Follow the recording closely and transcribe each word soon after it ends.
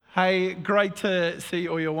Hey, great to see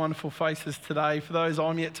all your wonderful faces today. For those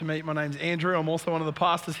I'm yet to meet, my name's Andrew. I'm also one of the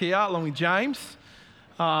pastors here, along with James.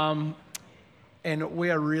 And we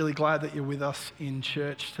are really glad that you're with us in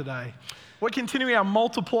church today. We're continuing our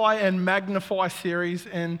Multiply and Magnify series,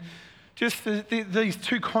 and just these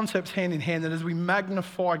two concepts hand in hand, that as we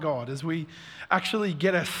magnify God, as we actually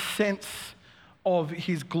get a sense of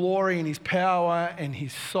His glory and His power and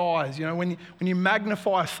His size. You know, when you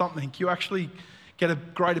magnify something, you actually get a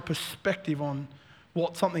greater perspective on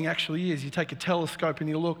what something actually is. You take a telescope and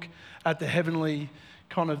you look at the heavenly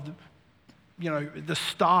kind of, the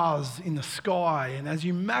stars in the sky, and as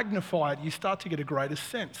you magnify it, you start to get a greater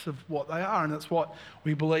sense of what they are, and that's what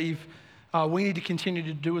we believe we need to continue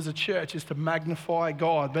to do as a church, is to magnify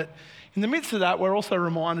God. But in the midst of that, we're also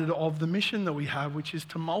reminded of the mission that we have, which is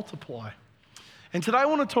to multiply. And today I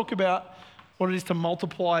want to talk about what it is to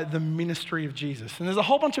multiply the ministry of Jesus. And there's a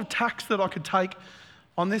whole bunch of tacks that I could take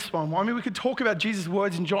on this one. I mean, we could talk about Jesus'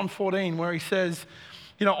 words in John 14 where He says,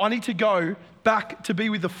 I need to go back to be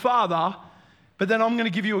with the Father, but then I'm going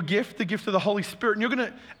to give you a gift, the gift of the Holy Spirit, and you're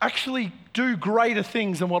going to actually do greater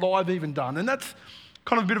things than what I've even done. And that's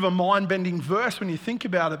kind of a bit of a mind-bending verse when you think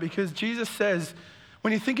about it, because Jesus says,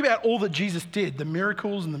 when you think about all that Jesus did, the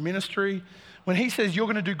miracles and the ministry, when He says you're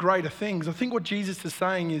going to do greater things, I think what Jesus is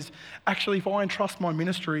saying is, actually, if I entrust my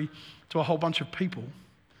ministry to a whole bunch of people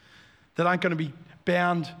that aren't going to be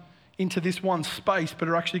bound into this one space, but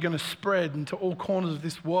are actually going to spread into all corners of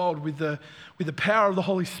this world with the power of the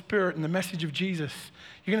Holy Spirit and the message of Jesus,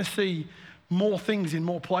 you're going to see more things in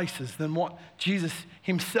more places than what Jesus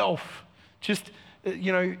Himself,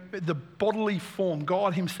 the bodily form,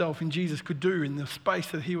 God Himself in Jesus could do in the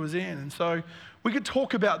space that He was in. And so we could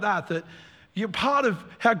talk about that you're part of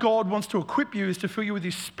how God wants to equip you is to fill you with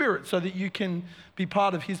His Spirit so that you can be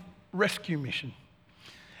part of His rescue mission.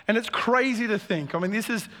 And it's crazy to think,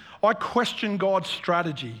 I question God's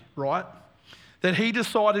strategy, right? That He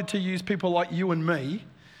decided to use people like you and me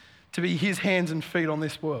to be His hands and feet on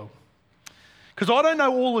this world. Because I don't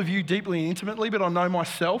know all of you deeply and intimately, but I know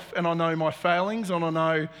myself, and I know my failings, and I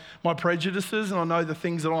know my prejudices, and I know the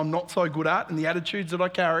things that I'm not so good at and the attitudes that I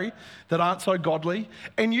carry that aren't so godly.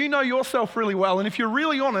 And you know yourself really well. And if you're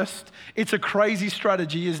really honest, it's a crazy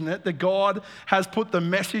strategy, isn't it? That God has put the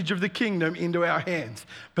message of the kingdom into our hands.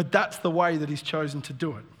 But that's the way that He's chosen to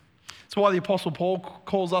do it. That's why the Apostle Paul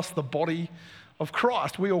calls us the body of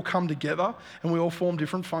Christ. We all come together and we all form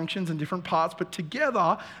different functions and different parts, but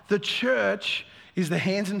together the church is the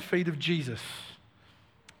hands and feet of Jesus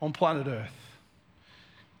on planet Earth.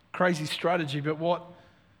 Crazy strategy, but what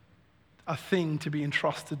a thing to be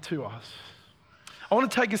entrusted to us. I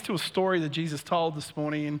want to take us to a story that Jesus told this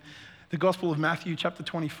morning in the Gospel of Matthew, chapter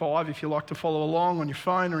 25. If you like to follow along on your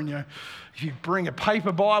phone, or if you bring a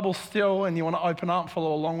paper Bible still and you want to open up and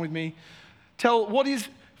follow along with me, tell what is,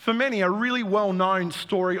 for many, a really well-known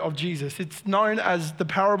story of Jesus. It's known as the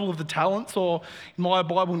parable of the talents, or in my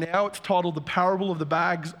Bible now, it's titled the parable of the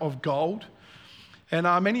bags of gold. And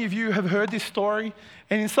many of you have heard this story,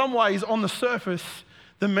 and in some ways, on the surface,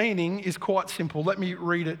 the meaning is quite simple. Let me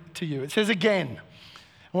read it to you. It says again, and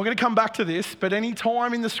we're going to come back to this, but any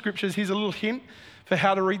time in the scriptures, here's a little hint for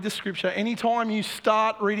how to read the scripture. Anytime you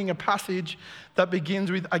start reading a passage that begins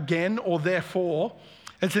with again or therefore,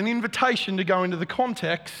 it's an invitation to go into the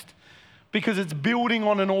context because it's building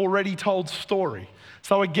on an already told story.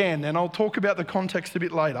 So again, and I'll talk about the context a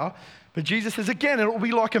bit later, but Jesus says again, it will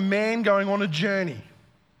be like a man going on a journey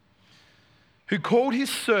who called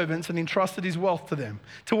his servants and entrusted his wealth to them.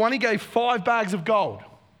 To one he gave 5 bags of gold,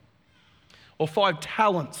 or 5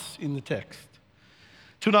 talents in the text.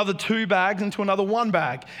 To another 2 bags, and to another 1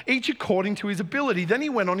 bag, each according to his ability. Then he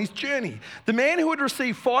went on his journey. The man who had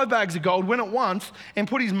received 5 bags of gold went at once and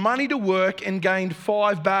put his money to work and gained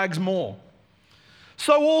 5 bags more.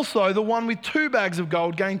 So also the one with 2 bags of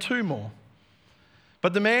gold gained 2 more.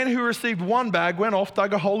 But the man who received 1 bag went off,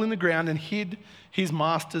 dug a hole in the ground, and hid his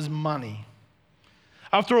master's money.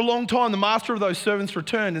 After a long time, the master of those servants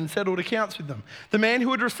returned and settled accounts with them. The man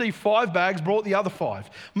who had received 5 bags brought the other 5.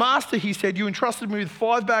 Master, he said, you entrusted me with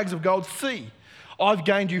 5 bags of gold. See, I've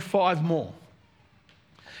gained you 5 more.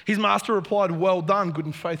 His master replied, well done, good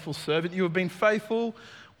and faithful servant. You have been faithful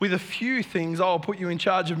with a few things. I'll put you in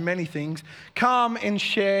charge of many things. Come and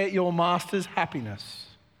share your master's happiness.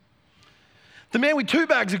 The man with 2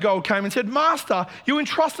 bags of gold came and said, Master, you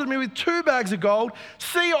entrusted me with 2 bags of gold.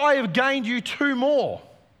 See, I have gained you 2 more.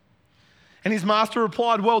 And his master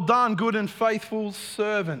replied, well done, good and faithful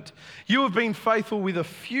servant. You have been faithful with a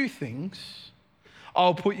few things.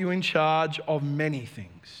 I'll put you in charge of many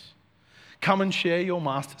things. Come and share your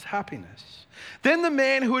master's happiness. Then the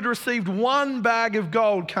man who had received 1 bag of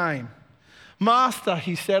gold came. Master,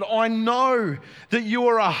 he said, I know that you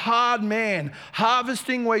are a hard man,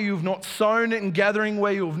 harvesting where you have not sown and gathering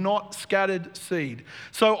where you have not scattered seed.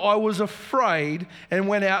 So I was afraid and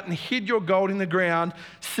went out and hid your gold in the ground.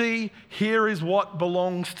 See, here is what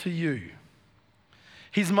belongs to you.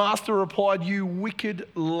 His master replied, you wicked,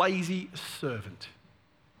 lazy servant.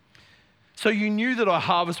 So you knew that I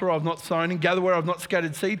harvest where I've not sown and gather where I've not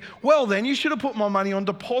scattered seed? Well then, you should have put my money on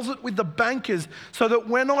deposit with the bankers so that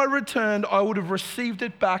when I returned, I would have received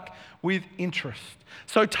it back with interest.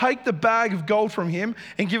 So take the bag of gold from him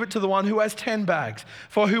and give it to the one who has 10 bags.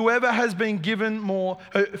 For whoever has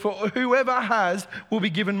will be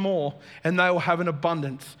given more, and they will have an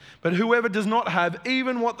abundance. But whoever does not have,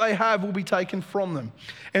 even what they have will be taken from them.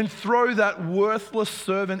 And throw that worthless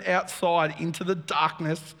servant outside into the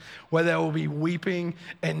darkness where there will be weeping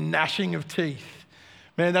and gnashing of teeth.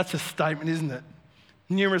 Man, that's a statement, isn't it?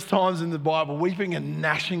 Numerous times in the Bible, weeping and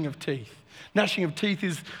gnashing of teeth. Gnashing of teeth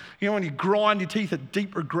is, when you grind your teeth at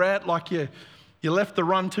deep regret, like you left the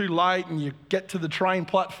run too late and you get to the train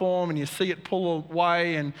platform and you see it pull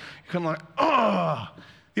away and you're kind of like, oh.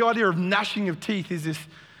 The idea of gnashing of teeth is this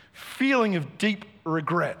feeling of deep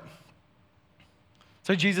regret.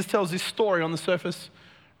 So Jesus tells this story on the surface,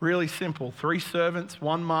 really simple. 3 servants,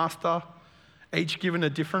 1 master, each given a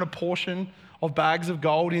different portion of bags of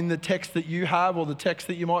gold. In the text that you have or the text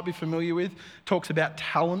that you might be familiar with, talks about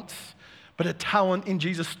talents. But a talent in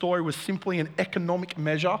Jesus' story was simply an economic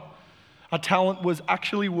measure. A talent was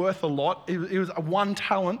actually worth a lot. It was 1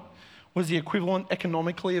 talent was the equivalent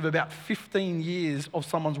economically of about 15 years of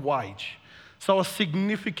someone's wage. So a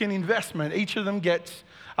significant investment. Each of them gets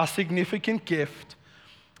a significant gift.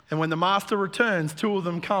 And when the master returns, 2 of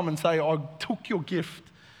them come and say, I took your gift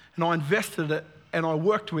and I invested it and I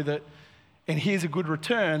worked with it and here's a good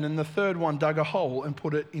return. And the 3rd one dug a hole and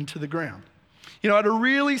put it into the ground. At a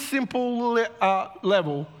really simple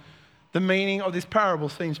level, the meaning of this parable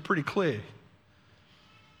seems pretty clear.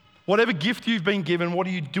 Whatever gift you've been given, what are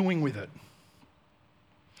you doing with it?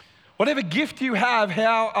 Whatever gift you have,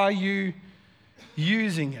 how are you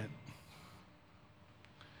using it?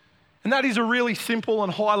 And that is a really simple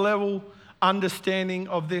and high-level understanding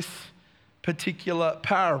of this particular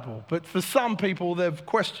parable. But for some people, they've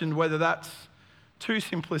questioned whether that's too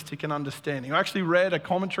simplistic an understanding. I actually read a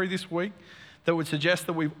commentary this week that would suggest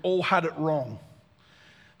that we've all had it wrong.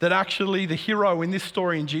 That actually the hero in this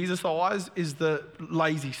story in Jesus' eyes is the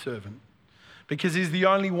lazy servant, because he's the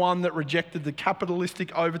only one that rejected the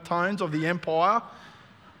capitalistic overtones of the empire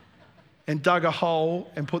and dug a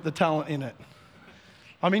hole and put the talent in it.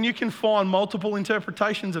 I mean, you can find multiple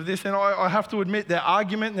interpretations of this, and I have to admit their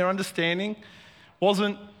argument and their understanding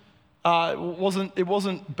wasn't bad. There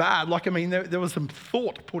was some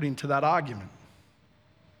thought put into that argument.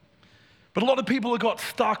 But a lot of people have got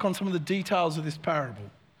stuck on some of the details of this parable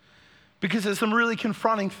because there's some really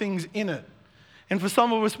confronting things in it. And for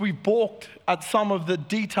some of us, we've balked at some of the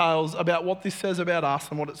details about what this says about us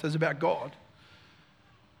and what it says about God.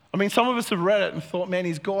 Some of us have read it and thought, man,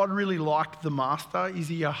 is God really like the master? Is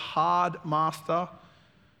he a hard master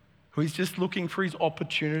who is just looking for his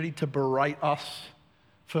opportunity to berate us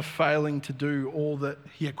for failing to do all that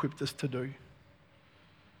he equipped us to do?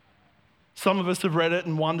 Some of us have read it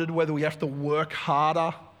and wondered whether we have to work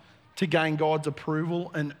harder to gain God's approval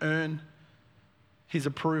and earn his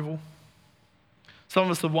approval. Some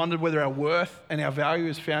of us have wondered whether our worth and our value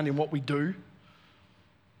is found in what we do.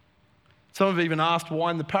 Some have even asked why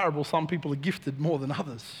in the parable some people are gifted more than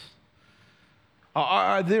others.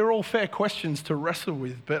 They're all fair questions to wrestle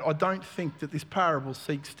with, but I don't think that this parable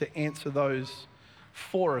seeks to answer those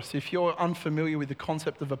for us. If you're unfamiliar with the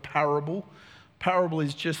concept of a parable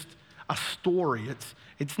is just a story.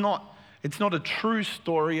 It's not a true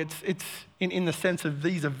story. It's in the sense of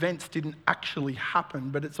these events didn't actually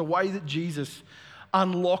happen, but it's a way that Jesus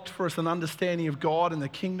unlocked for us an understanding of God and the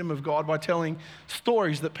kingdom of God by telling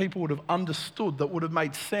stories that people would have understood, that would have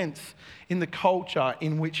made sense in the culture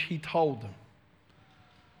in which he told them.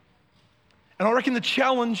 And I reckon the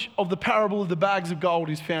challenge of the parable of the bags of gold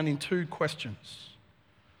is found in 2 questions.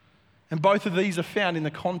 And both of these are found in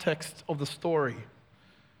the context of the story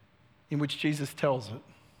in which Jesus tells it.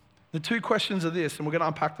 The 2 questions are this, and we're going to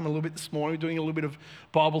unpack them a little bit this morning. We're doing a little bit of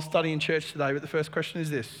Bible study in church today, but the first question is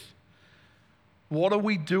this: what are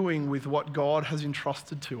we doing with what God has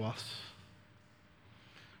entrusted to us?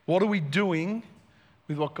 What are we doing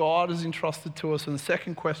with what God has entrusted to us? And the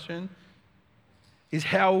second question is,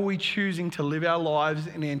 how are we choosing to live our lives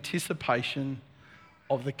in anticipation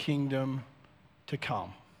of the kingdom to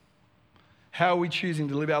come? How are we choosing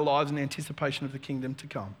to live our lives in anticipation of the kingdom to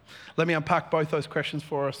come? Let me unpack both those questions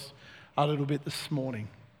for us a little bit this morning.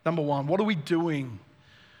 Number one, what are we doing?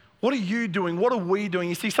 What are you doing? What are we doing?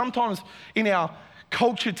 You see, sometimes in our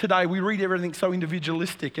culture today, we read everything so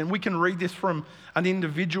individualistic, and we can read this from an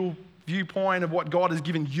individual viewpoint of what God has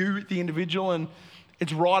given you, the individual, and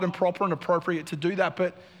it's right and proper and appropriate to do that,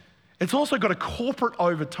 but it's also got a corporate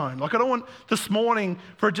overtone. Like, I don't want this morning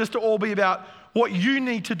for it just to all be about what you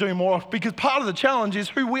need to do more, because part of the challenge is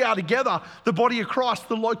who we are together, the body of Christ,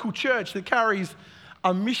 the local church that carries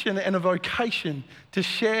a mission and a vocation to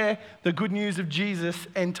share the good news of Jesus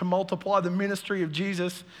and to multiply the ministry of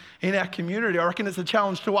Jesus in our community. I reckon it's a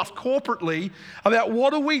challenge to us corporately about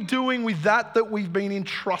what are we doing with that we've been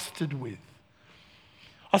entrusted with.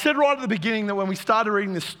 I said right at the beginning that when we started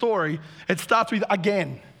reading this story, it starts with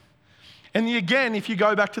again. And the again, if you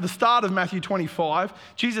go back to the start of Matthew 25,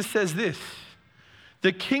 Jesus says this: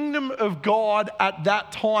 the kingdom of God at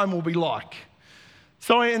that time will be like.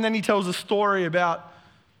 So, and then he tells a story about,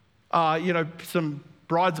 some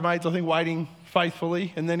bridesmaids, I think, waiting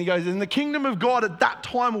faithfully. And then he goes, and the kingdom of God at that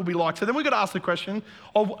time will be like. So then we've got to ask the question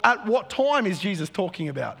of at what time is Jesus talking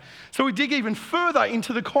about? So we dig even further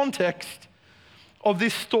into the context of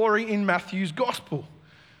this story in Matthew's gospel.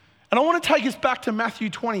 And I want to take us back to Matthew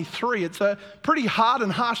 23. It's a pretty hard and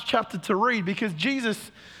harsh chapter to read because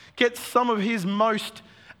Jesus gets some of his most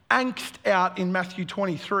angst out in Matthew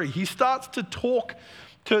 23. He starts to talk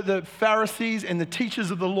to the Pharisees and the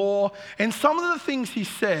teachers of the law, and some of the things he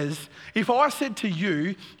says, if I said to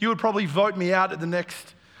you, you would probably vote me out at the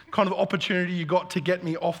next kind of opportunity you got to get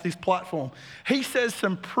me off this platform. He says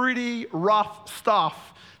some pretty rough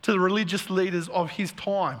stuff to the religious leaders of his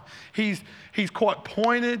time. He's quite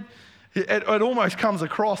pointed. It almost comes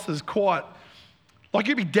across as quite, like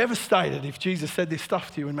you'd be devastated if Jesus said this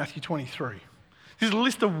stuff to you in Matthew 23. There's a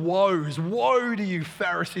list of woes. Woe to you,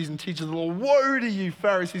 Pharisees and teachers of the law. Woe to you,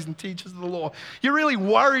 Pharisees and teachers of the law. You're really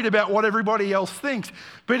worried about what everybody else thinks,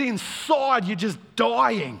 but inside you're just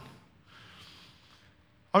dying.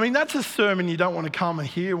 I mean, that's a sermon you don't want to come and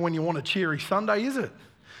hear when you want a cheery Sunday, is it?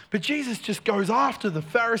 But Jesus just goes after the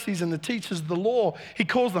Pharisees and the teachers of the law. He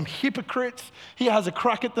calls them hypocrites. He has a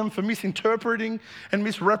crack at them for misinterpreting and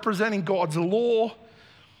misrepresenting God's law.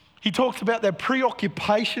 He talks about their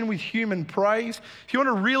preoccupation with human praise. If you want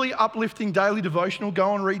a really uplifting daily devotional,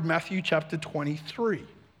 go and read Matthew chapter 23.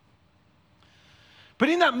 But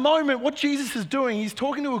in that moment, what Jesus is doing, he's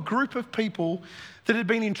talking to a group of people that had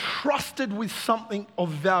been entrusted with something of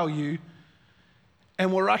value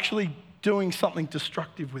and were actually doing something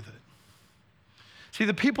destructive with it. See,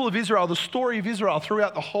 the people of Israel, the story of Israel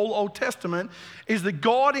throughout the whole Old Testament is that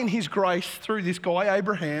God in his grace, through this guy,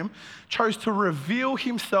 Abraham, chose to reveal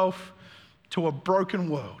himself to a broken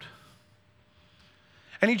world.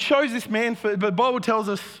 And he chose this man, the Bible tells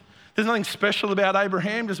us there's nothing special about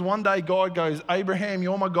Abraham. Just one day God goes, Abraham,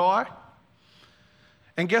 you're my guy.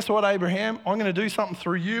 And guess what, Abraham? I'm going to do something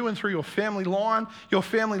through you and through your family line. Your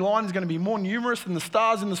family line is going to be more numerous than the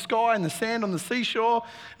stars in the sky and the sand on the seashore.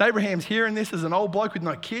 And Abraham's hearing this as an old bloke with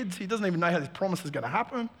no kids. He doesn't even know how this promise is going to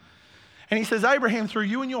happen. And he says, Abraham, through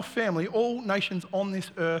you and your family, all nations on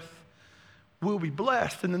this earth will be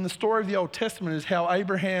blessed. And then the story of the Old Testament is how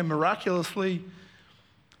Abraham miraculously,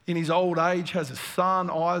 in his old age, has a son,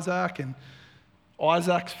 Isaac, and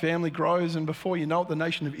Isaac's family grows. And before you know it, the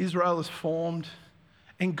nation of Israel is formed.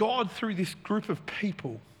 And God, through this group of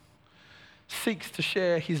people, seeks to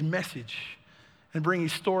share his message and bring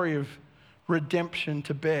his story of redemption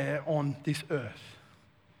to bear on this earth.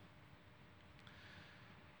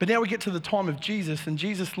 But now we get to the time of Jesus, and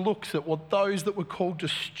Jesus looks at what those that were called to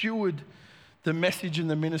steward the message and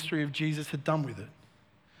the ministry of Jesus had done with it.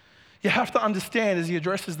 You have to understand, as he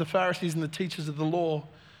addresses the Pharisees and the teachers of the law,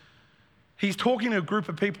 he's talking to a group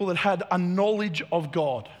of people that had a knowledge of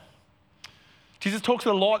God. Jesus talks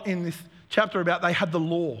a lot in this chapter about they had the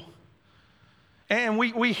law. And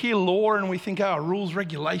we hear law and we think, rules,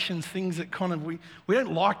 regulations, things that kind of, we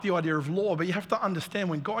don't like the idea of law, but you have to understand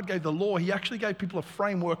when God gave the law, he actually gave people a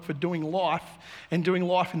framework for doing life and doing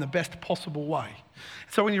life in the best possible way.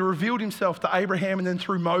 So when he revealed himself to Abraham and then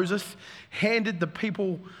through Moses, handed the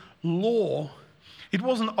people law, it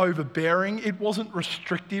wasn't overbearing, it wasn't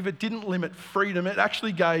restrictive, it didn't limit freedom, it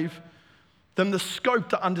actually gave them the scope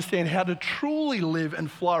to understand how to truly live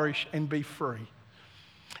and flourish and be free.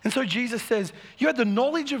 And so Jesus says, you had the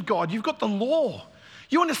knowledge of God, you've got the law.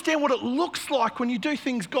 You understand what it looks like when you do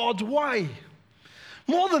things God's way.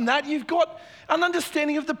 More than that, you've got an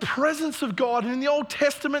understanding of the presence of God. And in the Old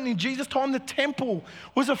Testament, in Jesus' time, the temple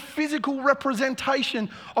was a physical representation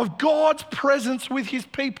of God's presence with his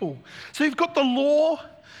people. So you've got the law,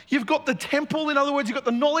 You've got the temple. In other words, you've got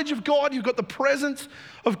the knowledge of God, you've got the presence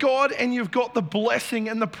of God, and you've got the blessing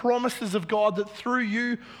and the promises of God that through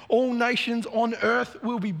you, all nations on earth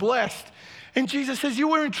will be blessed. And Jesus says, you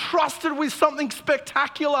were entrusted with something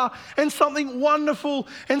spectacular and something wonderful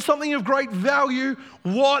and something of great value.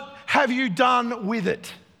 What have you done with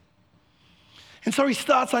it? And so he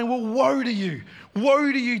starts saying, well, woe to you.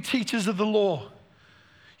 Woe to you, teachers of the law.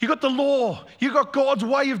 You got the law. You got God's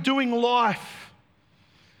way of doing life.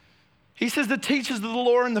 He says the teachers of the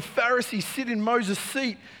law and the Pharisees sit in Moses'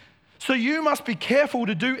 seat. So you must be careful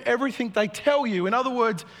to do everything they tell you. In other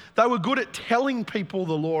words, they were good at telling people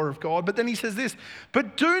the law of God. But then he says this,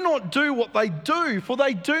 but do not do what they do, for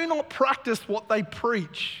they do not practice what they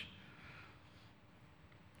preach.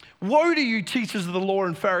 Woe to you, teachers of the law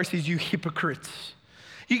and Pharisees, you hypocrites.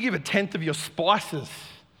 You give a tenth of your spices.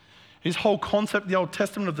 His whole concept, the Old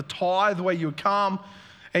Testament of the tithe, where you would come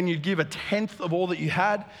and you'd give a tenth of all that you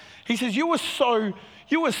had. He says, you were so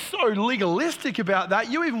legalistic about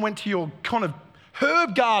that. You even went to your kind of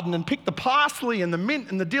herb garden and picked the parsley and the mint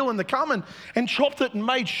and the dill and the cumin and chopped it and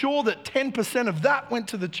made sure that 10% of that went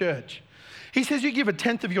to the church. He says, you give a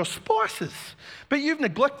tenth of your spices, but you've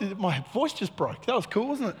neglected, my voice just broke. That was cool,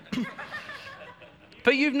 wasn't it?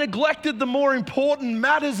 But you've neglected the more important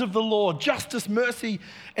matters of the law, justice, mercy,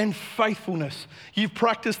 and faithfulness. You've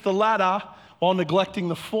practiced the latter while neglecting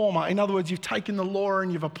the former. In other words, you've taken the law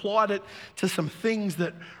and you've applied it to some things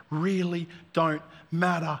that really don't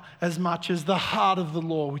matter as much as the heart of the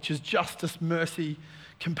law, which is justice, mercy,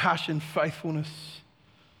 compassion, faithfulness.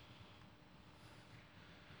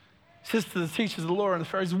 He says to the teachers of the law and the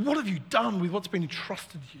Pharisees, what have you done with what's been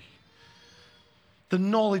entrusted to you? The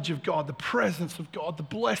knowledge of God, the presence of God, the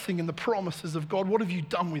blessing and the promises of God. What have you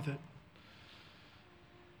done with it?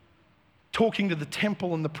 Talking to the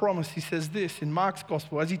temple and the promise, he says this in Mark's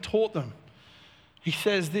gospel, as he taught them. He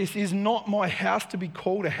says this, is not my house to be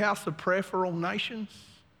called a house of prayer for all nations?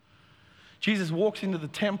 Jesus walks into the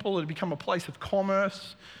temple. It had become a place of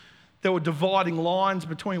commerce. There were dividing lines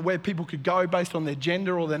between where people could go based on their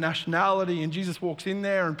gender or their nationality. And Jesus walks in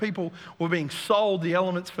there and people were being sold the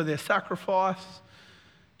elements for their sacrifice.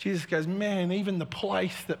 Jesus goes, man, even the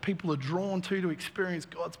place that people are drawn to experience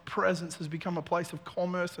God's presence has become a place of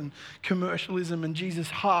commerce and commercialism. And Jesus'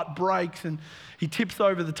 heart breaks and he tips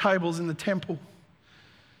over the tables in the temple.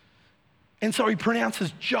 And so he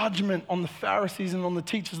pronounces judgment on the Pharisees and on the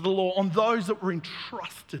teachers of the law, on those that were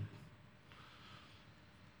entrusted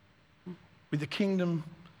with the kingdom,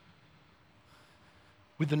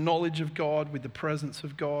 with the knowledge of God, with the presence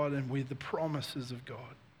of God, and with the promises of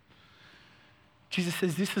God. Jesus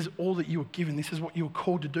says, this is all that you were given. This is what you were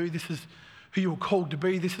called to do. This is who you were called to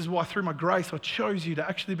be. This is why through my grace I chose you to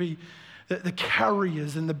actually be the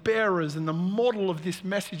carriers and the bearers and the model of this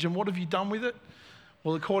message. And what have you done with it?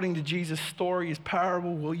 Well, according to Jesus' story, his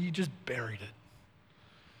parable, well, you just buried it.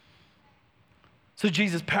 So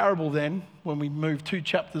Jesus' parable then, when we move 2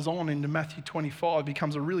 chapters on into Matthew 25,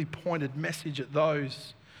 becomes a really pointed message at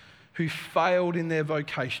those who failed in their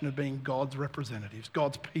vocation of being God's representatives,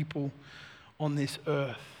 God's people on this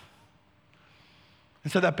earth.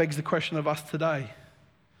 And so that begs the question of us today.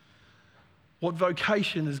 What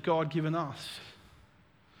vocation has God given us?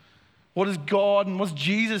 What has God and what's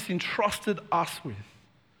Jesus entrusted us with?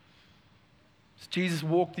 As Jesus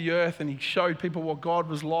walked the earth and he showed people what God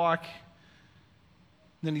was like,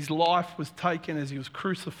 then his life was taken as he was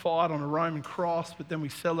crucified on a Roman cross, but then we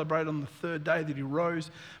celebrate on the third day that he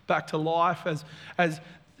rose back to life as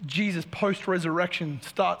Jesus post-resurrection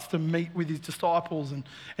starts to meet with his disciples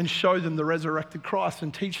and show them the resurrected Christ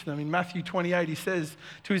and teach them. In Matthew 28, he says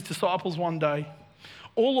to his disciples one day,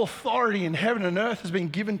 all authority in heaven and earth has been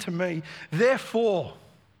given to me. Therefore,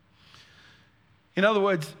 in other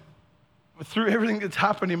words, through everything that's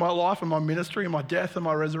happened in my life and my ministry and my death and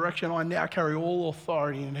my resurrection, I now carry all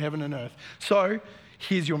authority in heaven and earth. So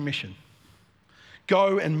here's your mission.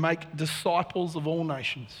 Go and make disciples of all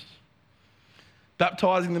nations,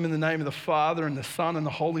 baptizing them in the name of the Father and the Son and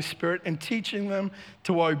the Holy Spirit, and teaching them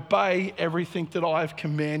to obey everything that I have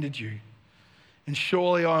commanded you. And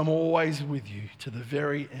surely I am always with you to the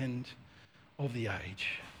very end of the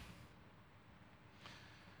age.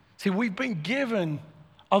 See, we've been given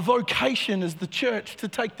a vocation as the church to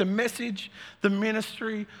take the message, the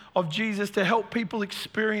ministry of Jesus, to help people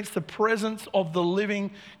experience the presence of the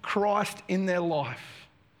living Christ in their life.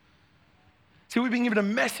 See, we've been given a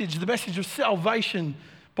message, the message of salvation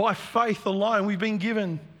by faith alone. We've been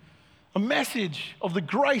given A message of the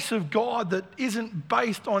grace of God that isn't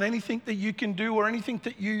based on anything that you can do or anything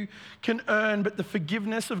that you can earn, but the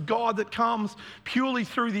forgiveness of God that comes purely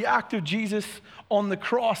through the act of Jesus on the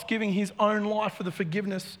cross, giving his own life for the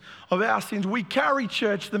forgiveness of our sins. We carry,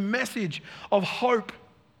 church, the message of hope.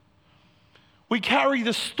 We carry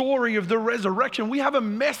the story of the resurrection. We have a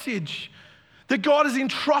message that God has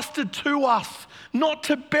entrusted to us, not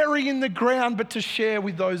to bury in the ground, but to share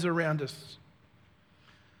with those around us.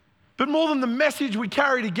 But more than the message we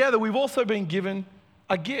carry together, we've also been given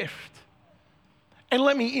a gift. And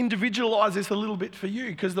let me individualize this a little bit for you,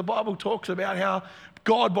 because the Bible talks about how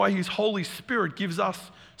God, by his Holy Spirit, gives us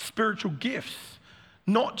spiritual gifts,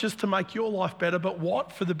 not just to make your life better, but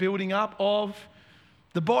what? For the building up of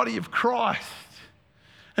the body of Christ.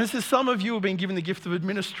 And it says some of you have been given the gift of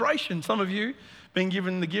administration. Some of you have been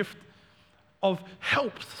given the gift of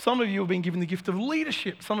help. Some of you have been given the gift of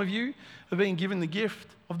leadership. Some of you have been given the gift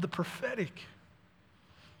of the prophetic.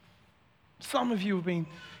 Some of you have been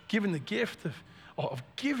given the gift of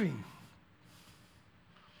giving.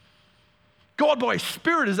 God, by his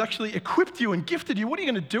Spirit, has actually equipped you and gifted you. What are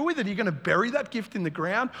you going to do with it? Are you going to bury that gift in the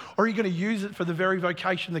ground, or are you going to use it for the very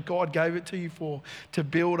vocation that God gave it to you for, to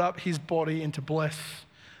build up his body and to bless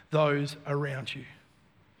those around you?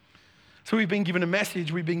 So we've been given a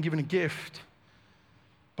message, we've been given a gift.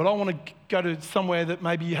 But I want to go to somewhere that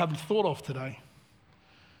maybe you haven't thought of today.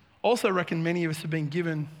 I also reckon many of us have been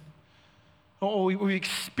given, or we've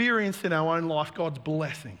experienced in our own life, God's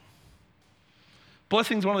blessing.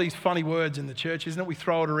 Blessing is one of these funny words in the church, isn't it? We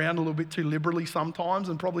throw it around a little bit too liberally sometimes,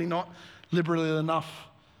 and probably not liberally enough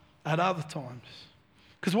at other times.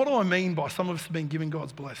 Because what do I mean by some of us have been given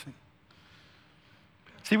God's blessing?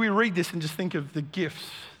 See, we read this and just think of the gifts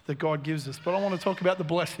that God gives us, but I want to talk about the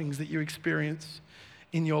blessings that you experience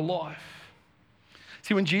in your life.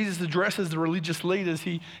 See, when Jesus addresses the religious leaders,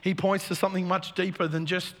 he points to something much deeper than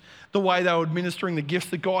just the way they were administering the gifts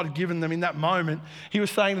that God had given them in that moment. He was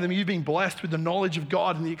saying to them, you've been blessed with the knowledge of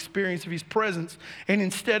God and the experience of his presence, and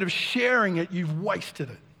instead of sharing it, you've wasted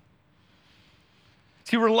it.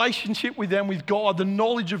 See, relationship with them, with God, the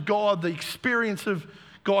knowledge of God, the experience of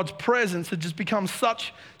God's presence had just become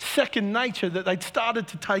such second nature that they'd started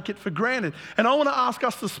to take it for granted. And I want to ask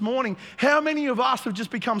us this morning, how many of us have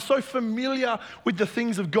just become so familiar with the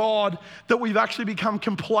things of God that we've actually become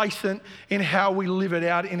complacent in how we live it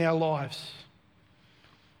out in our lives?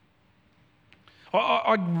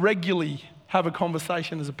 I regularly have a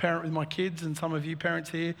conversation as a parent with my kids, and some of you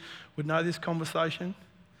parents here would know this conversation.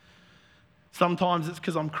 Sometimes it's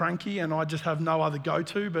because I'm cranky and I just have no other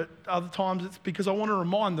go-to, but other times it's because I want to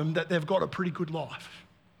remind them that they've got a pretty good life.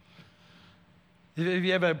 Have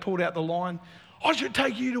you ever pulled out the line, I should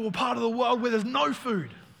take you to a part of the world where there's no food?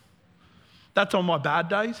 That's on my bad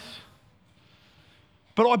days.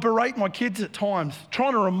 But I berate my kids at times,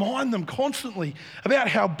 trying to remind them constantly about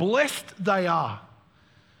how blessed they are.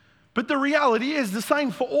 But the reality is the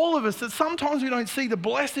same for all of us, that sometimes we don't see the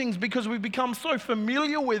blessings because we've become so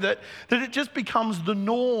familiar with it that it just becomes the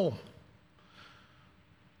norm.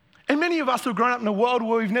 And many of us have grown up in a world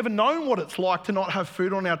where we've never known what it's like to not have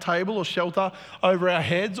food on our table or shelter over our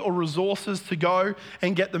heads or resources to go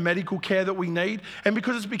and get the medical care that we need. And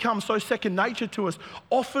because it's become so second nature to us,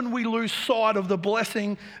 often we lose sight of the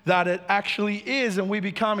blessing that it actually is, and we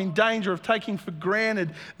become in danger of taking for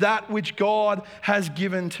granted that which God has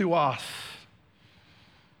given to us.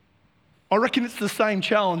 I reckon it's the same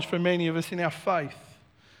challenge for many of us in our faith.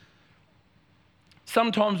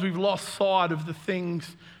 Sometimes we've lost sight of the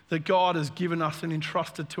things that God has given us and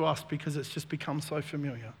entrusted to us because it's just become so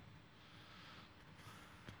familiar.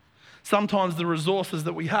 Sometimes the resources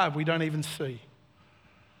that we have, we don't even see.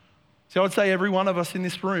 So I would say every one of us in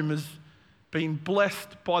this room has been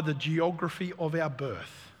blessed by the geography of our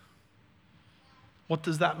birth. What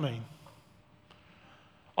does that mean?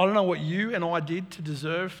 I don't know what you and I did to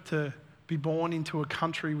deserve to be born into a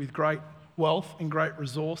country with great wealth and great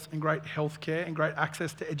resource and great healthcare and great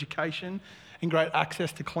access to education and great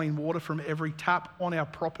access to clean water from every tap on our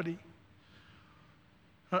property.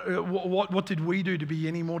 What did we do to be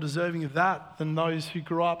any more deserving of that than those who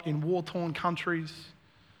grew up in war-torn countries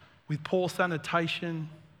with poor sanitation,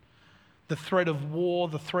 the threat of war,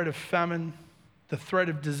 the threat of famine, the threat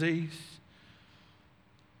of disease?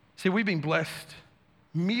 See, we've been blessed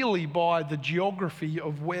merely by the geography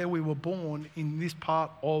of where we were born in this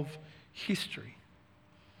part of history.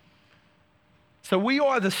 So we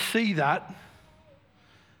either see that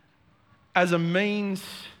as a means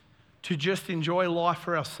to just enjoy life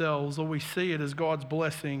for ourselves, or we see it as God's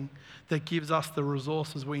blessing that gives us the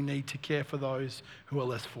resources we need to care for those who are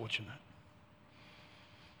less fortunate.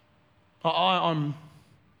 I'm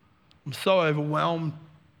I'm so overwhelmed,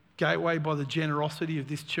 Gateway, by the generosity of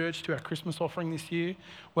this church to our Christmas offering this year,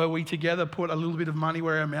 where we together put a little bit of money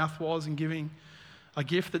where our mouth was and giving a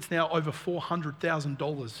gift that's now over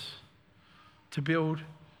 $400,000 to build,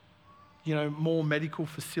 more medical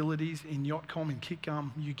facilities in Yotcom and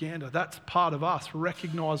Kitgum, Uganda. That's part of us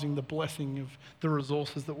recognizing the blessing of the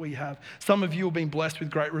resources that we have. Some of you have been blessed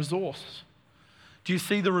with great resource. Do you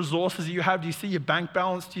see the resources that you have? Do you see your bank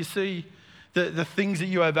balance? Do you see the things that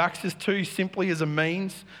you have access to simply as a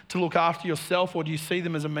means to look after yourself, or do you see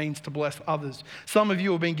them as a means to bless others? Some of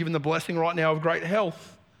you have been given the blessing right now of great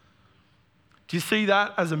health. Do you see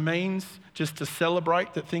that as a means just to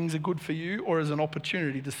celebrate that things are good for you, or as an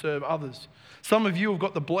opportunity to serve others? Some of you have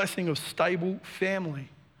got the blessing of stable family.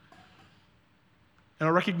 And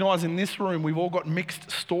I recognize in this room, we've all got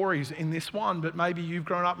mixed stories in this one, but maybe you've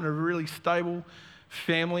grown up in a really stable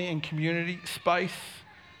family and community space.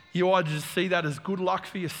 You either just see that as good luck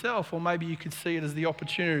for yourself, or maybe you could see it as the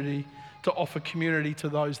opportunity to offer community to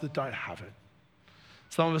those that don't have it.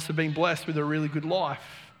 Some of us have been blessed with a really good life.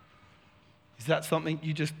 Is that something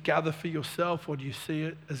you just gather for yourself, or do you see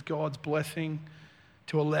it as God's blessing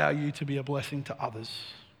to allow you to be a blessing to others?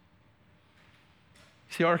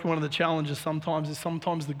 See, I reckon one of the challenges sometimes is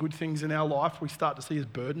the good things in our life we start to see as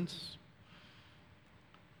burdens.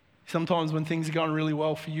 Sometimes when things are going really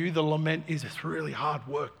well for you, the lament is it's really hard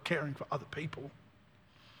work caring for other people.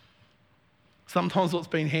 Sometimes what's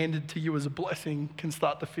been handed to you as a blessing can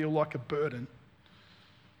start to feel like a burden.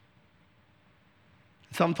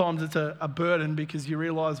 Sometimes it's a burden because you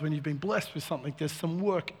realise when you've been blessed with something, there's some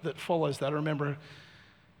work that follows that. I remember a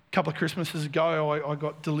couple of Christmases ago, I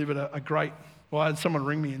got delivered I had someone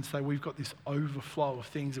ring me and say, we've got this overflow of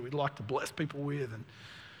things that we'd like to bless people with. And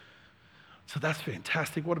so that's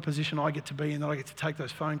fantastic. What a position I get to be in, that I get to take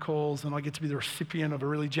those phone calls and I get to be the recipient of a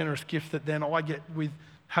really generous gift that then I get, with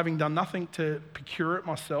having done nothing to procure it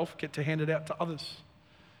myself, get to hand it out to others.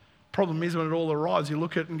 Problem is, when it all arrives, you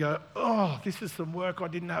look at it and go, oh, this is some work I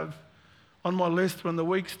didn't have on my list when the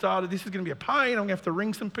week started. This is going to be a pain. I'm going to have to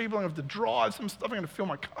ring some people. I'm going to have to drive some stuff. I'm going to fill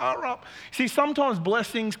my car up. See, sometimes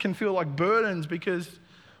blessings can feel like burdens because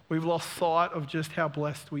we've lost sight of just how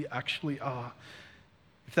blessed we actually are.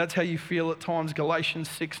 If that's how you feel at times, Galatians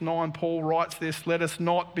 6:9, Paul writes this, let us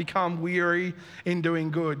not become weary in doing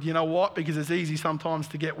good. You know what? Because it's easy sometimes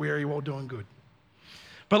to get weary while doing good.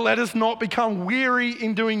 But let us not become weary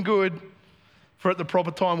in doing good, for at the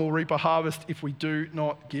proper time we'll reap a harvest if we do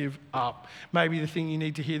not give up. Maybe the thing you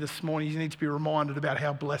need to hear this morning is you need to be reminded about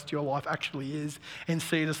how blessed your life actually is, and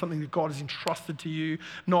see it as something that God has entrusted to you,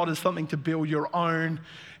 not as something to build your own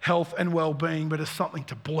health and well-being, but as something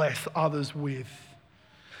to bless others with.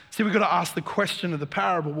 See, we've got to ask the question of the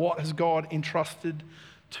parable, what has God entrusted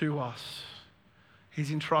to us?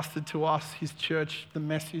 He's entrusted to us, his church, the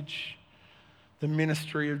message, the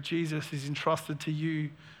ministry of Jesus. He's entrusted to you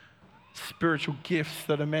spiritual gifts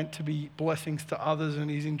that are meant to be blessings to others,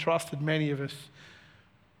 and he's entrusted many of us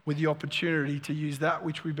with the opportunity to use that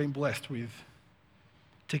which we've been blessed with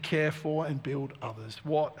to care for and build others.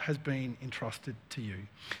 What has been entrusted to you?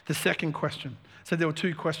 The second question. So there were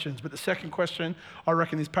two questions, but the second question I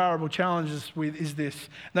reckon this parable challenges us with is this,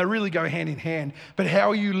 and they really go hand in hand. But how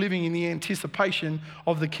are you living in the anticipation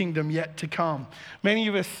of the kingdom yet to come? Many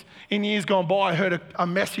of us in years gone by heard a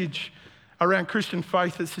message around Christian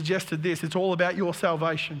faith that suggested this. It's all about your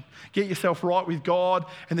salvation. Get yourself right with God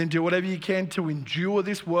and then do whatever you can to endure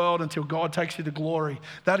this world until God takes you to glory.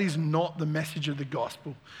 That is not the message of the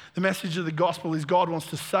gospel. The message of the gospel is God wants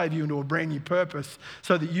to save you into a brand new purpose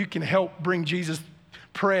so that you can help bring Jesus'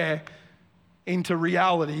 prayer into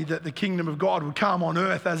reality, that the kingdom of God would come on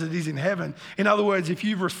earth as it is in heaven. In other words, if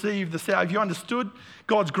you've received if you understood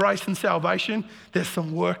God's grace and salvation, there's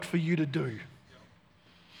some work for you to do.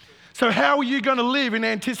 So how are you going to live in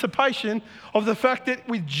anticipation of the fact that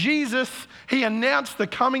with Jesus, he announced the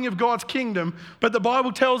coming of God's kingdom, but the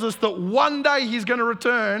Bible tells us that one day he's going to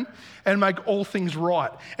return and make all things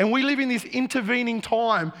right. And we live in this intervening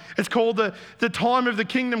time. It's called the time of the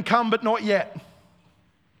kingdom come, but not yet.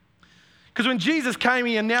 Because when Jesus came,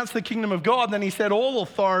 he announced the kingdom of God, and then he said, all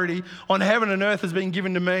authority on heaven and earth has been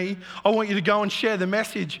given to me. I want you to go and share the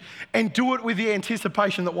message and do it with the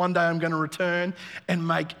anticipation that one day I'm going to return and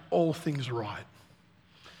make all things right.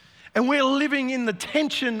 And we're living in the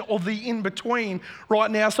tension of the in-between right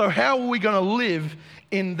now. So how are we going to live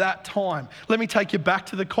in that time? Let me take you back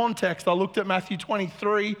to the context. I looked at Matthew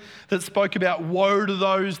 23 that spoke about woe to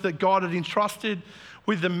those that God had entrusted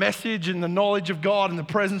with the message and the knowledge of God and the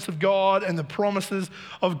presence of God and the promises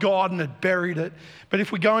of God and had buried it. But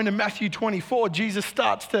if we go into Matthew 24, Jesus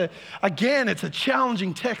starts to, again, it's a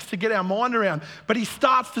challenging text to get our mind around, but he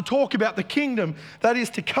starts to talk about the kingdom that is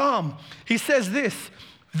to come. He says this,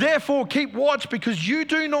 therefore keep watch because you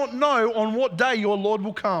do not know on what day your Lord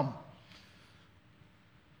will come.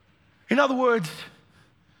 In other words,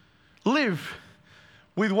 live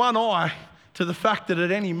with one eye to the fact that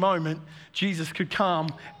at any moment Jesus could come.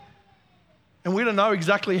 And we don't know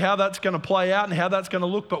exactly how that's going to play out and how that's going to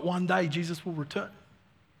look, but one day Jesus will return.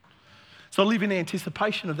 So live in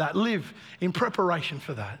anticipation of that. Live in preparation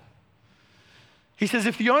for that. He says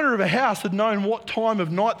if the owner of a house had known what time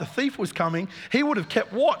of night the thief was coming, he would have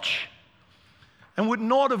kept watch and would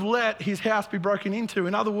not have let his house be broken into.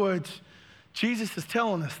 In other words, Jesus is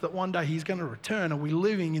telling us that one day he's going to return. Are we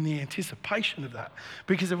living in the anticipation of that?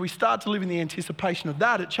 Because if we start to live in the anticipation of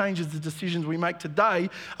that, it changes the decisions we make today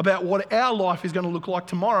about what our life is going to look like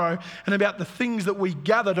tomorrow and about the things that we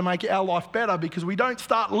gather to make our life better, because we don't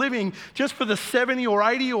start living just for the 70 or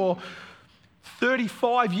 80 or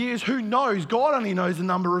 35 years, who knows? God only knows the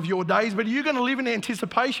number of your days, but you're going to live in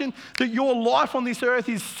anticipation that your life on this earth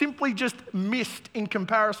is simply just missed in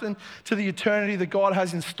comparison to the eternity that God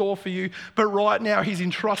has in store for you. But right now, he's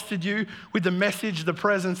entrusted you with the message, the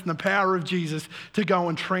presence, and the power of Jesus to go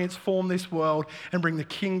and transform this world and bring the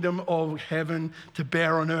kingdom of heaven to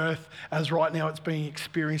bear on earth as right now it's being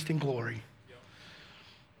experienced in glory.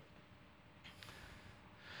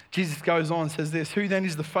 Jesus goes on and says this, who then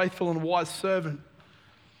is the faithful and wise servant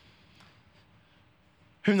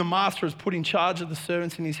whom the master has put in charge of the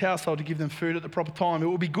servants in his household to give them food at the proper time? It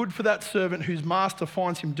will be good for that servant whose master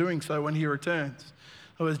finds him doing so when he returns.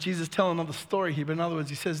 In other words, Jesus is telling another story here, but in other words,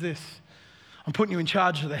 he says this, I'm putting you in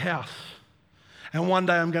charge of the house, and one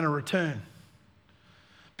day I'm going to return.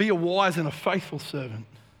 Be a wise and a faithful servant,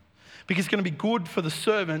 because it's going to be good for the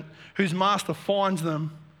servant whose master finds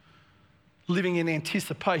them living in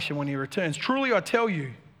anticipation when he returns. Truly, I tell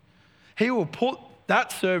you, he will put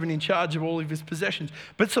that servant in charge of all of his possessions.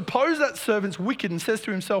 But suppose that servant's wicked and says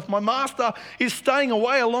to himself, my master is staying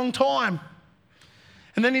away a long time.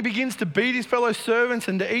 And then he begins to beat his fellow servants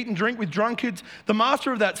and to eat and drink with drunkards. The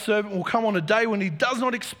master of that servant will come on a day when he does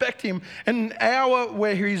not expect him, and an hour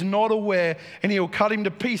where he is not aware, and he will cut him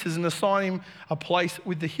to pieces and assign him a place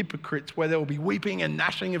with the hypocrites, where there will be weeping and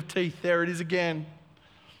gnashing of teeth. There it is again.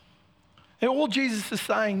 And all Jesus is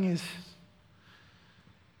saying is,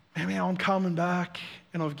 maybe I'm coming back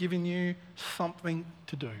and I've given you something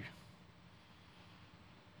to do.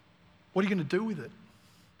 What are you going to do with it?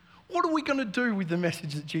 What are we going to do with the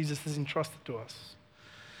message that Jesus has entrusted to us?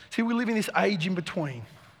 See, we live in this age in between.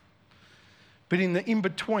 But in the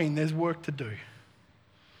in-between, there's work to do.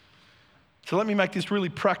 So let me make this really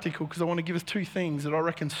practical, because I want to give us two things that I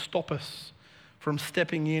reckon stop us from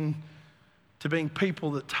stepping in to being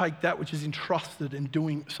people that take that which is entrusted and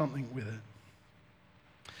doing something with it.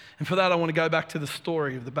 And for that, I want to go back to the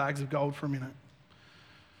story of the bags of gold for a minute.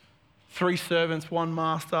 3 servants, 1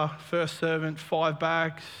 master, first servant, 5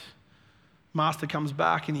 bags. Master comes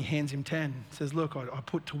back and he hands him 10. Says, look, I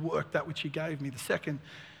put to work that which you gave me. The second,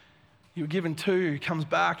 you were given 2, comes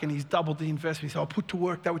back and he's doubled the investment. He says, I put to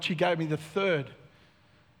work that which you gave me. The third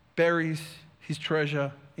buries his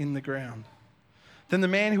treasure in the ground. Then the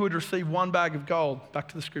man who had received 1 bag of gold, back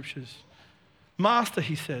to the scriptures, Master,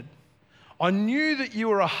 he said, I knew that you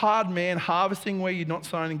were a hard man, harvesting where you'd not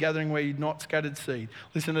sown and gathering where you'd not scattered seed.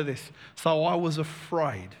 Listen to this. So I was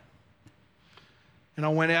afraid, and I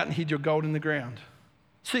went out and hid your gold in the ground.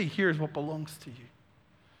 See, here is what belongs to you.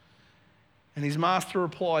 And his master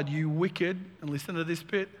replied, you wicked, and listen to this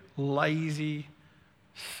bit, lazy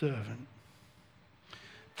servant.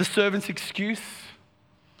 The servant's excuse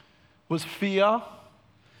was fear,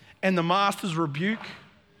 and the master's rebuke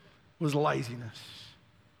was laziness.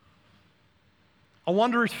 I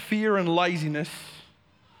wonder if fear and laziness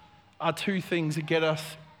are 2 things that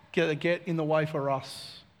get in the way for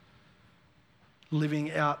us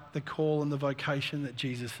living out the call and the vocation that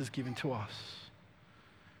Jesus has given to us.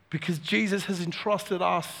 Because Jesus has entrusted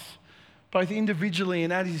us, both individually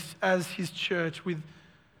and as his church, with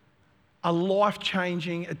a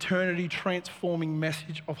life-changing, eternity-transforming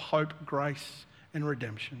message of hope, grace, and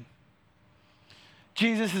redemption.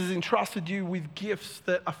 Jesus has entrusted you with gifts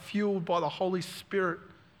that are fueled by the Holy Spirit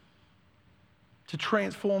to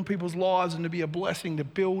transform people's lives and to be a blessing, to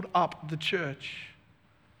build up the church.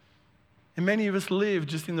 And many of us live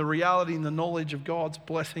just in the reality and the knowledge of God's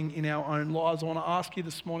blessing in our own lives. I want to ask you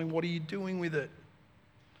this morning, what are you doing with it?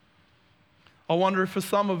 I wonder if for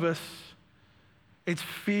some of us, it's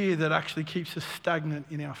fear that actually keeps us stagnant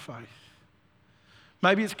in our faith.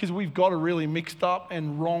 Maybe it's because we've got a really mixed up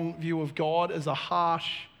and wrong view of God as a harsh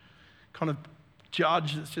kind of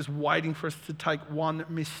judge that's just waiting for us to take one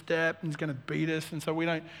misstep and is going to beat us. And so we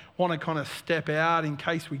don't want to kind of step out in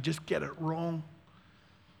case we just get it wrong.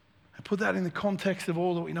 And put that in the context of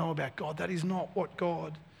all that we know about God. That is not what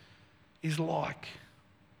God is like.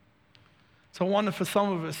 So I wonder for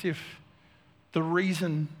some of us if the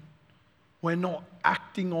reason we're not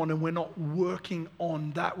acting on and we're not working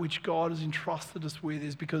on that which God has entrusted us with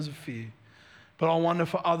is because of fear. But I wonder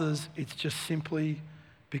for others, it's just simply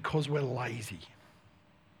because we're lazy.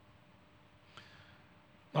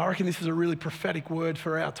 I reckon this is a really prophetic word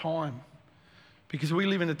for our time, because we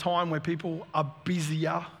live in a time where people are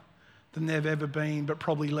busier than they've ever been, but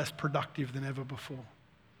probably less productive than ever before.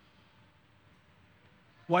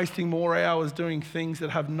 Wasting more hours doing things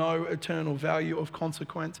that have no eternal value of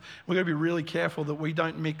consequence. We've got to be really careful that we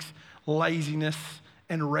don't mix laziness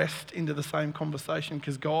and rest into the same conversation,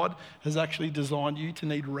 because God has actually designed you to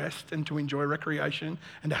need rest and to enjoy recreation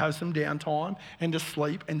and to have some downtime and to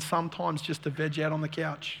sleep and sometimes just to veg out on the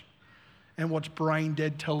couch and watch brain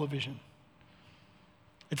dead television.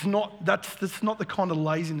 That's not the kind of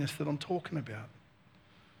laziness that I'm talking about.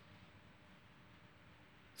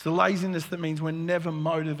 It's the laziness that means we're never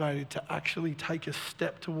motivated to actually take a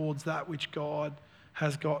step towards that which God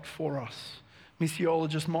has got for us.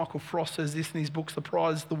 Missiologist Michael Frost says this in his book,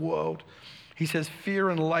 Surprise the World. He says, fear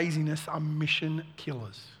and laziness are mission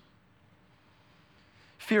killers.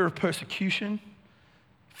 Fear of persecution,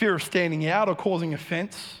 fear of standing out or causing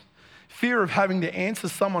offense, fear of having to answer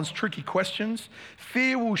someone's tricky questions.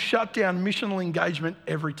 Fear will shut down missional engagement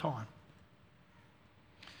every time.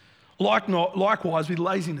 Likewise with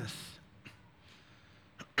laziness.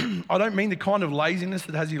 I don't mean the kind of laziness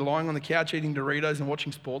that has you lying on the couch eating Doritos and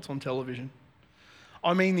watching sports on television.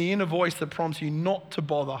 I mean the inner voice that prompts you not to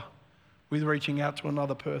bother with reaching out to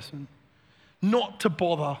another person, not to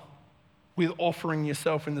bother with offering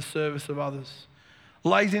yourself in the service of others.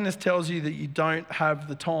 Laziness tells you that you don't have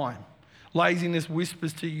the time. Laziness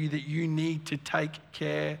whispers to you that you need to take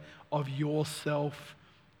care of yourself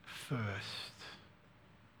first.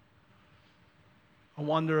 I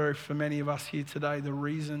wonder if for many of us here today, the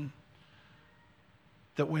reason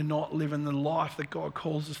that we're not living the life that God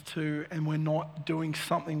calls us to and we're not doing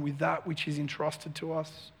something with that which is entrusted to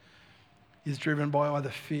us is driven by either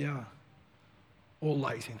fear or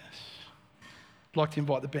laziness. I'd like to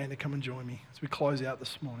invite the band to come and join me as we close out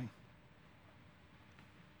this morning.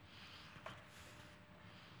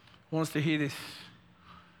 I want us to hear this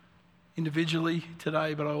individually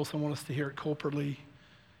today, but I also want us to hear it corporately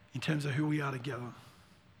in terms of who we are together.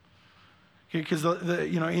 Because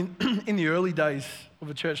in the early days of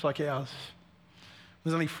a church like ours,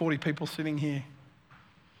 there's only 40 people sitting here.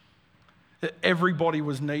 Everybody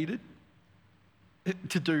was needed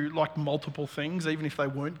to do like multiple things, even if they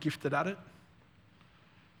weren't gifted at it.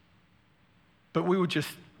 But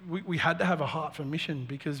we had to have a heart for mission,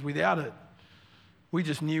 because without it, we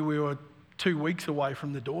just knew we were 2 weeks away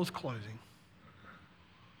from the doors closing.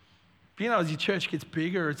 But as your church gets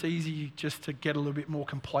bigger, it's easy just to get a little bit more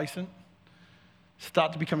complacent,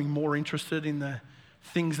 start to becoming more interested in the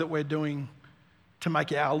things that we're doing to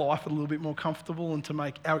make our life a little bit more comfortable and to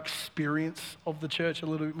make our experience of the church a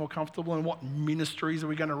little bit more comfortable, and what ministries are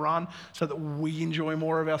we going to run so that we enjoy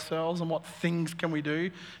more of ourselves, and what things can we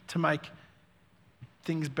do to make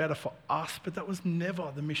things better for us. But that was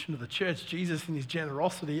never the mission of the church. Jesus, in his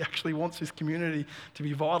generosity, actually wants his community to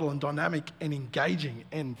be vital and dynamic and engaging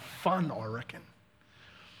and fun, I reckon.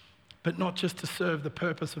 But not just to serve the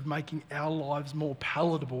purpose of making our lives more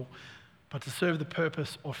palatable, but to serve the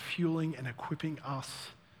purpose of fueling and equipping us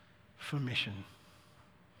for mission.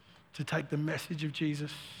 To take the message of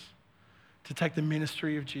Jesus, to take the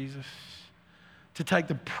ministry of Jesus, to take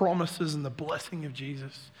the promises and the blessing of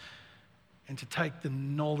Jesus, and to take the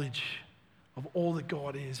knowledge of all that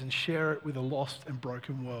God is and share it with a lost and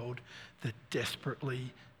broken world that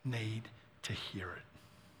desperately need to hear it.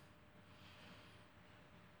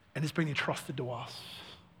 And it's been entrusted to us.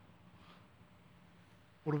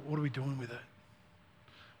 What are we doing with it?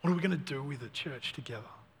 What are we going to do with it, church, together?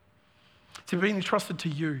 It's been entrusted to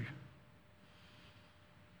you.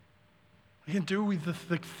 You can do with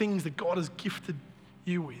the things that God has gifted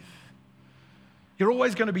you with. You're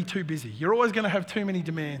always going to be too busy. You're always going to have too many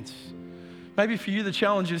demands. Maybe for you the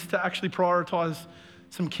challenge is to actually prioritize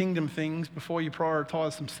some kingdom things before you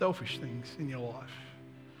prioritize some selfish things in your life.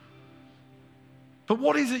 But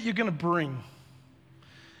what is it you're going to bring?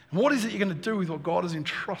 And what is it you're going to do with what God has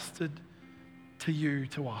entrusted to you,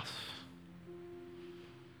 to us?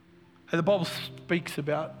 Hey, the Bible speaks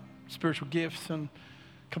about spiritual gifts, and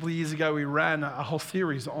couple of years ago, we ran a whole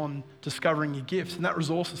series on discovering your gifts, and that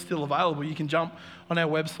resource is still available. You can jump on our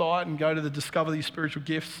website and go to the Discover Your Spiritual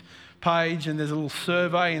Gifts page, and there's a little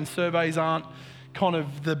survey, and surveys aren't kind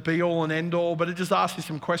of the be-all and end-all, but it just asks you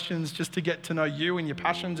some questions just to get to know you and your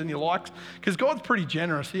passions and your likes, because God's pretty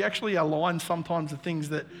generous. He actually aligns sometimes the things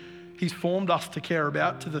that He's formed us to care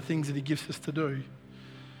about to the things that He gives us to do.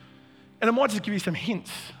 And it might just give you some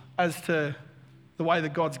hints as to the way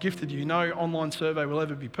that God's gifted you. No online survey will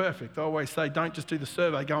ever be perfect. I always say, don't just do the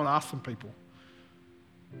survey, go and ask some people.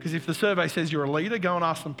 Because if the survey says you're a leader, go and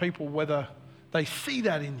ask some people whether they see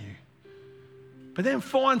that in you. But then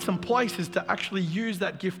find some places to actually use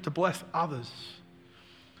that gift to bless others.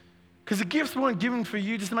 Because the gifts weren't given for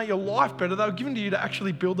you just to make your life better. They were given to you to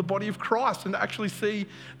actually build the body of Christ and to actually see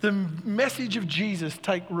the message of Jesus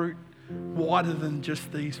take root wider than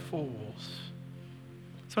just these four walls.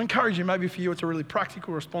 So I encourage you, maybe for you it's a really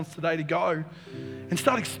practical response today to go and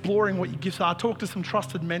start exploring what your gifts are. Talk to some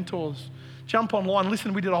trusted mentors. Jump online.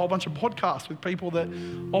 Listen, we did a whole bunch of podcasts with people that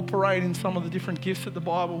operate in some of the different gifts that the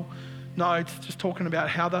Bible notes, just talking about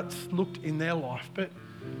how that's looked in their life. But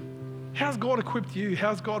how's God equipped you?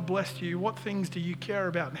 How's God blessed you? What things do you care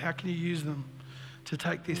about, and how can you use them to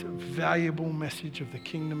take this valuable message of the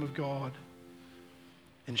kingdom of God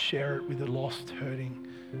and share it with the lost, hurting,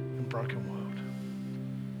 and broken world?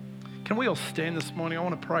 Can we all stand this morning? I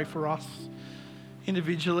want to pray for us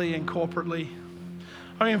individually and corporately.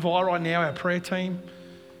 I invite right now our prayer team,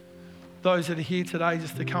 those that are here today,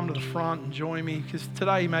 just to come to the front and join me, because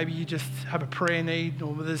today maybe you just have a prayer need,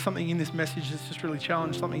 or there's something in this message that's just really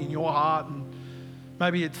challenged something in your heart, and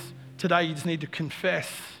maybe it's today you just need to confess,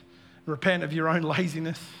 repent of your own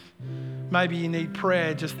laziness. Maybe you need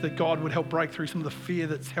prayer, just that God would help break through some of the fear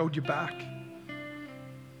that's held you back.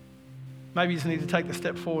 Maybe you just need to take the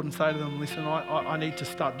step forward and say to them, listen, I need to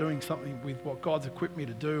start doing something with what God's equipped me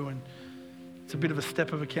to do, and it's a bit of a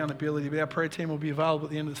step of accountability, but our prayer team will be available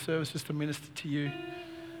at the end of the service just to minister to you.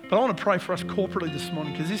 But I want to pray for us corporately this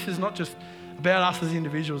morning, because this is not just about us as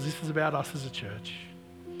individuals, this is about us as a church.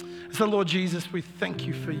 So Lord Jesus, we thank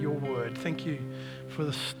you for your word. Thank you for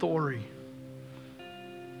the story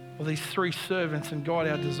of these three servants, and God,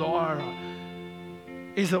 our desire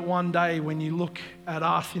is that one day when you look at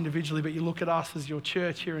us individually, but you look at us as your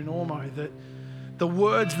church here in Ormeau, that the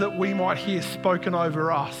words that we might hear spoken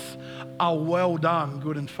over us are well done,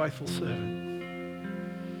 good and faithful servant.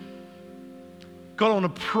 God, I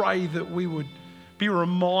want to pray that we would be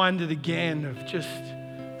reminded again of just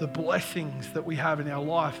the blessings that we have in our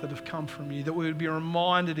life that have come from you, that we would be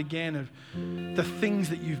reminded again of the things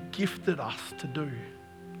that you've gifted us to do.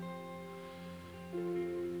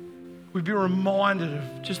 We'd be reminded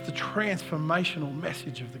of just the transformational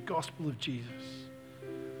message of the gospel of Jesus.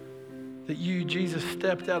 That you, Jesus,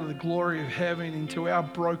 stepped out of the glory of heaven into our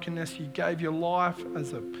brokenness. You gave your life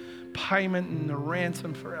as a payment and a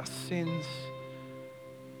ransom for our sins,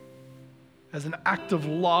 as an act of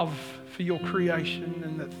love for your creation,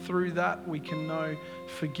 and that through that we can know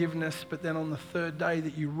forgiveness. But then on the third day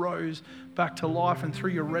that you rose back to life, and through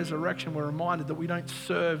your resurrection we're reminded that we don't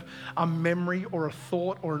serve a memory or a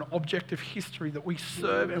thought or an object of history, that we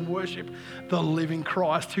serve and worship the living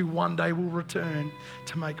Christ who one day will return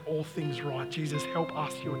to make all things right. Jesus, help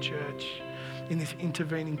us, your church, in this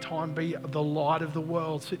intervening time, be the light of the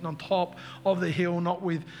world, sitting on top of the hill, not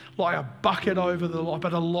with like a bucket over the light,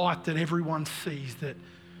 but a light that everyone sees, that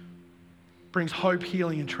brings hope,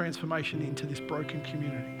 healing, and transformation into this broken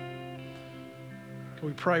community. God,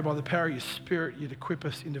 we pray by the power of your Spirit, you'd equip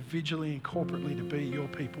us individually and corporately to be your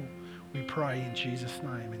people. We pray in Jesus'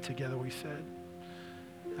 name, and together we said,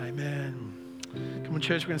 amen. Come on,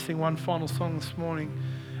 church, we're going to sing one final song this morning.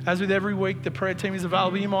 As with every week, the prayer team is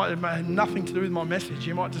available. You might have had nothing to do with my message.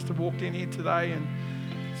 You might just have walked in here today and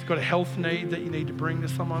it's got a health need that you need to bring to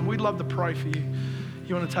someone. We'd love to pray for you.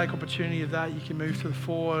 You want to take opportunity of that, you can move to the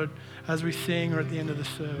forward as we sing or at the end of the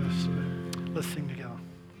service. Let's sing together.